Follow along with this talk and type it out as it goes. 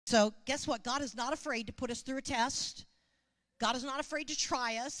So guess what? God is not afraid to put us through a test. God is not afraid to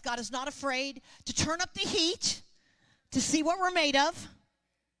try us. God is not afraid to turn up the heat to see what we're made of.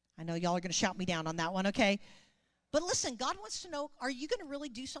 I know y'all are going to shout me down on that one, okay? But listen, God wants to know, are you going to really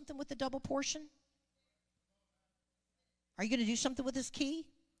do something with the double portion? Are you going to do something with this key?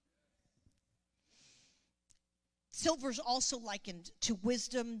 Silver is also likened to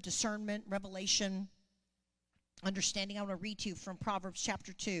wisdom, discernment, revelation, understanding. I want to read to you from Proverbs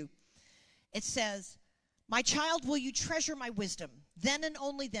chapter 2. It says, "My child, will you treasure my wisdom? Then and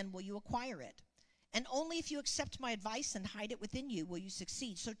only then will you acquire it. And only if you accept my advice and hide it within you will you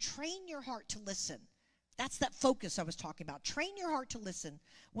succeed. So train your heart to listen." That's that focus I was talking about. Train your heart to listen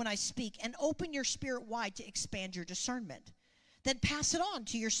when I speak, and open your spirit wide to expand your discernment. Then pass it on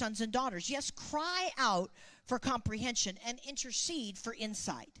to your sons and daughters. Yes, cry out for comprehension and intercede for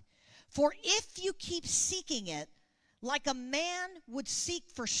insight. For if you keep seeking it, like a man would seek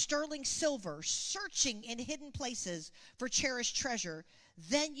for sterling silver, searching in hidden places for cherished treasure,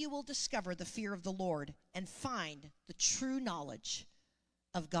 then you will discover the fear of the Lord and find the true knowledge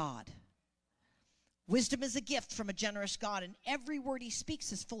of God. Wisdom is a gift from a generous God, and every word he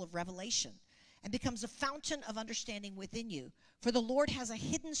speaks is full of revelation and becomes a fountain of understanding within you. For the Lord has a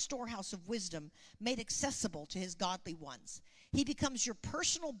hidden storehouse of wisdom made accessible to his godly ones. He becomes your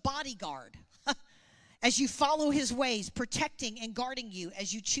personal bodyguard as you follow his ways, protecting and guarding you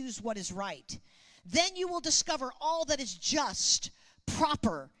as you choose what is right. Then you will discover all that is just,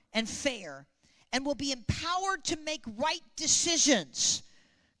 proper, and fair, and will be empowered to make right decisions.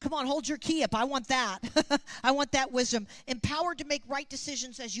 Come on, hold your key up. I want that. I want that wisdom. Empowered to make right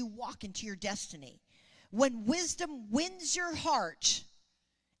decisions as you walk into your destiny. When wisdom wins your heart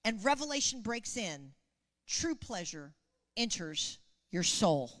and revelation breaks in, true pleasure enters your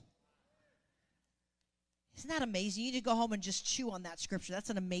soul. Isn't that amazing? You need to go home and just chew on that scripture. That's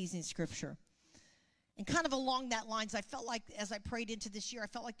an amazing scripture. And kind of along that lines, I felt like as I prayed into this year, I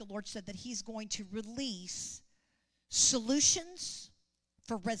felt like the Lord said that he's going to release solutions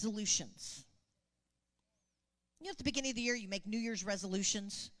for resolutions. You know, at the beginning of the year, you make New Year's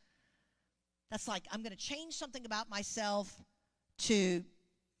resolutions. That's like, I'm going to change something about myself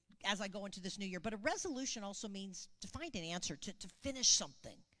as I go into this new year. But a resolution also means to find an answer, to finish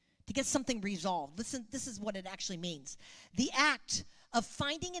something, to get something resolved. Listen, this is what it actually means. The act of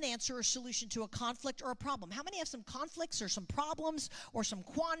finding an answer or solution to a conflict or a problem. How many have some conflicts or some problems or some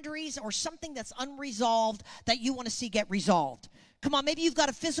quandaries or something that's unresolved that you want to see get resolved? Come on, maybe you've got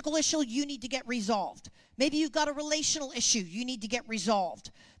a physical issue you need to get resolved. Maybe you've got a relational issue you need to get resolved.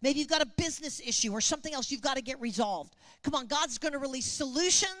 Maybe you've got a business issue or something else you've got to get resolved. Come on, God's going to release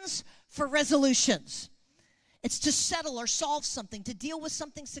solutions for resolutions. It's to settle or solve something, to deal with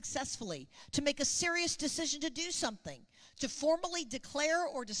something successfully, to make a serious decision to do something, to formally declare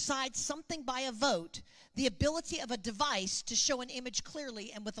or decide something by a vote, the ability of a device to show an image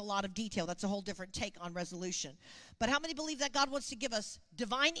clearly and with a lot of detail. That's a whole different take on resolution. But how many believe that God wants to give us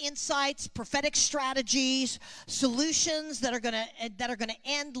divine insights, prophetic strategies, solutions that are going to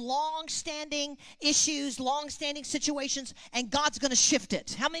end long-standing issues, long-standing situations, and God's going to shift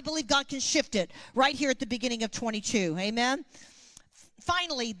it? How many believe God can shift it right here at the beginning of 22? Amen?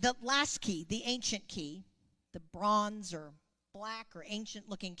 Finally, the last key, the ancient key, the bronze or black or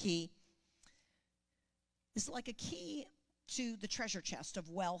ancient-looking key, is like a key to the treasure chest of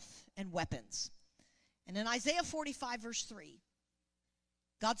wealth and weapons. And in Isaiah 45, verse 3,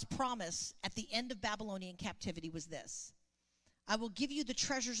 God's promise at the end of Babylonian captivity was this: I will give you the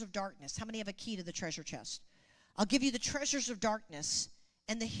treasures of darkness. How many have a key to the treasure chest? I'll give you the treasures of darkness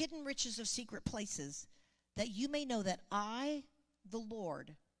and the hidden riches of secret places, that you may know that I, the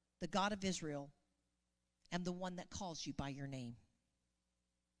Lord, the God of Israel, am the one that calls you by your name.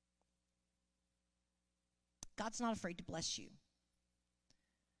 God's not afraid to bless you.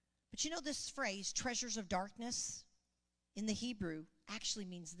 But you know, this phrase, treasures of darkness, in the Hebrew actually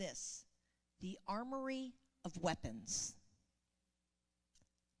means this: the armory of weapons.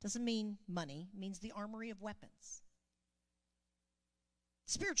 Doesn't mean money, it means the armory of weapons.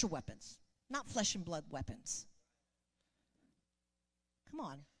 Spiritual weapons, not flesh and blood weapons. Come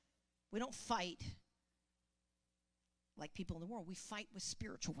on. We don't fight like people in the world. We fight with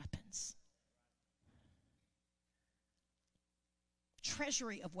spiritual weapons.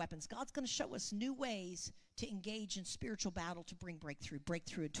 Treasury of weapons. God's going to show us new ways to engage in spiritual battle to bring breakthrough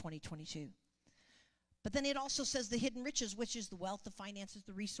in 2022. But then it also says the hidden riches, which is the wealth, the finances,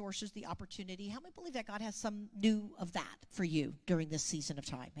 the resources, the opportunity. How many believe that God has some new of that for you during this season of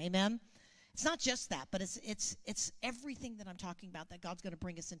time? Amen? It's not just that, but it's everything that I'm talking about that God's going to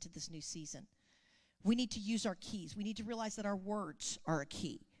bring us into this new season. We need to use our keys. We need to realize that our words are a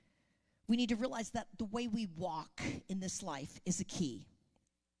key. we need to realize that the way we walk in this life is a key.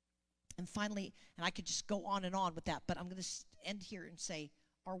 And finally, and I could just go on and on with that, but I'm going to end here and say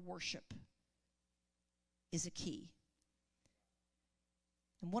our worship is a key.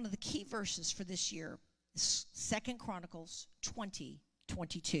 And one of the key verses for this year is 2 Chronicles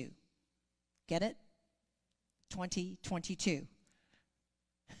 20:22. Get it? 20:22.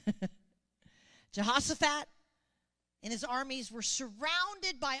 Jehoshaphat and his armies were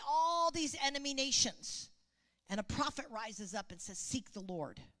surrounded by all these enemy nations. And a prophet rises up and says, seek the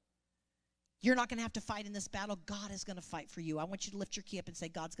Lord. You're not going to have to fight in this battle. God is going to fight for you. I want you to lift your key up and say,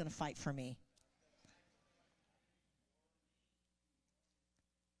 God's going to fight for me.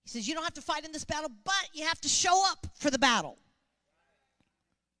 He says, you don't have to fight in this battle, but you have to show up for the battle.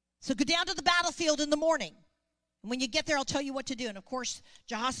 So go down to the battlefield in the morning. And when you get there, I'll tell you what to do. And of course,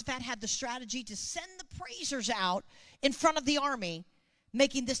 Jehoshaphat had the strategy to send the praisers out in front of the army,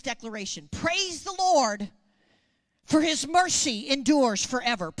 making this declaration. Praise the Lord, for his mercy endures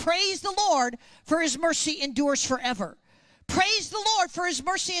forever. Praise the Lord, for his mercy endures forever. Praise the Lord, for his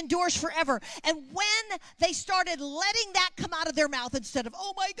mercy endures forever. And when they started letting that come out of their mouth instead of,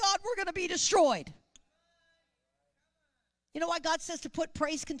 oh my God, we're going to be destroyed. You know why God says to put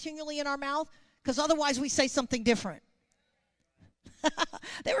praise continually in our mouth? Because otherwise we say something different.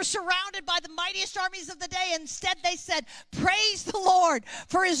 They were surrounded by the mightiest armies of the day. Instead they said, praise the Lord,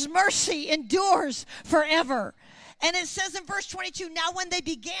 for his mercy endures forever. And it says in verse 22, now when they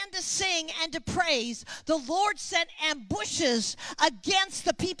began to sing and to praise, the Lord sent ambushes against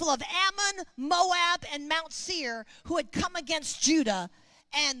the people of Ammon, Moab, and Mount Seir, who had come against Judah,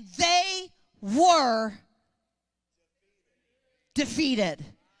 and they were defeated.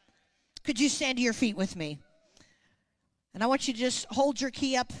 Could you stand to your feet with me? And I want you to just hold your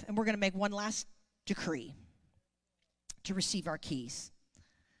key up, and we're going to make one last decree to receive our keys.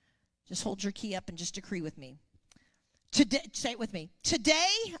 Just hold your key up and just decree with me. Today, say it with me. Today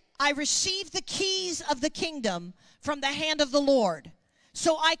I receive the keys of the kingdom from the hand of the Lord,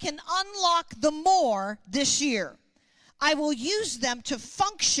 so I can unlock the more this year. I will use them to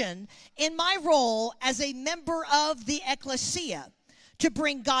function in my role as a member of the ecclesia, to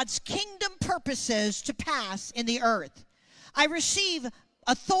bring God's kingdom purposes to pass in the earth. I receive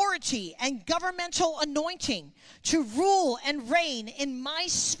authority and governmental anointing to rule and reign in my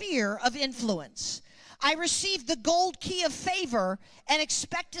sphere of influence. I receive the gold key of favor and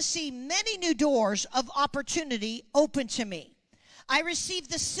expect to see many new doors of opportunity open to me. I receive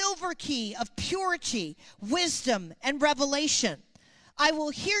the silver key of purity, wisdom, and revelation. I will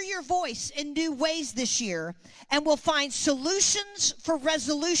hear your voice in new ways this year and will find solutions for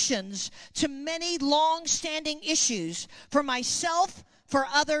resolutions to many long-standing issues for myself, for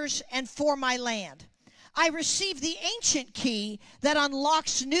others, and for my land. I receive the ancient key that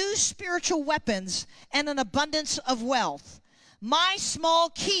unlocks new spiritual weapons and an abundance of wealth. My small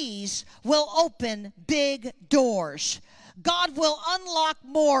keys will open big doors. God will unlock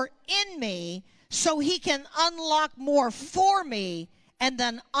more in me so he can unlock more for me and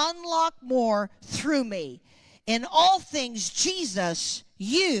then unlock more through me. In all things, Jesus,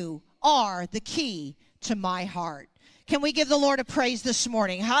 you are the key to my heart. Can we give the Lord a praise this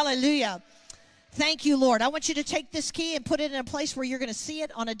morning? Hallelujah. Thank you, Lord. I want you to take this key and put it in a place where you're going to see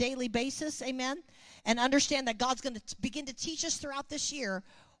it on a daily basis. Amen. And understand that God's going to begin to teach us throughout this year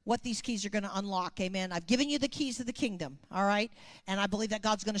what these keys are going to unlock. Amen. I've given you the keys of the kingdom. All right. And I believe that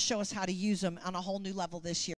God's going to show us how to use them on a whole new level this year.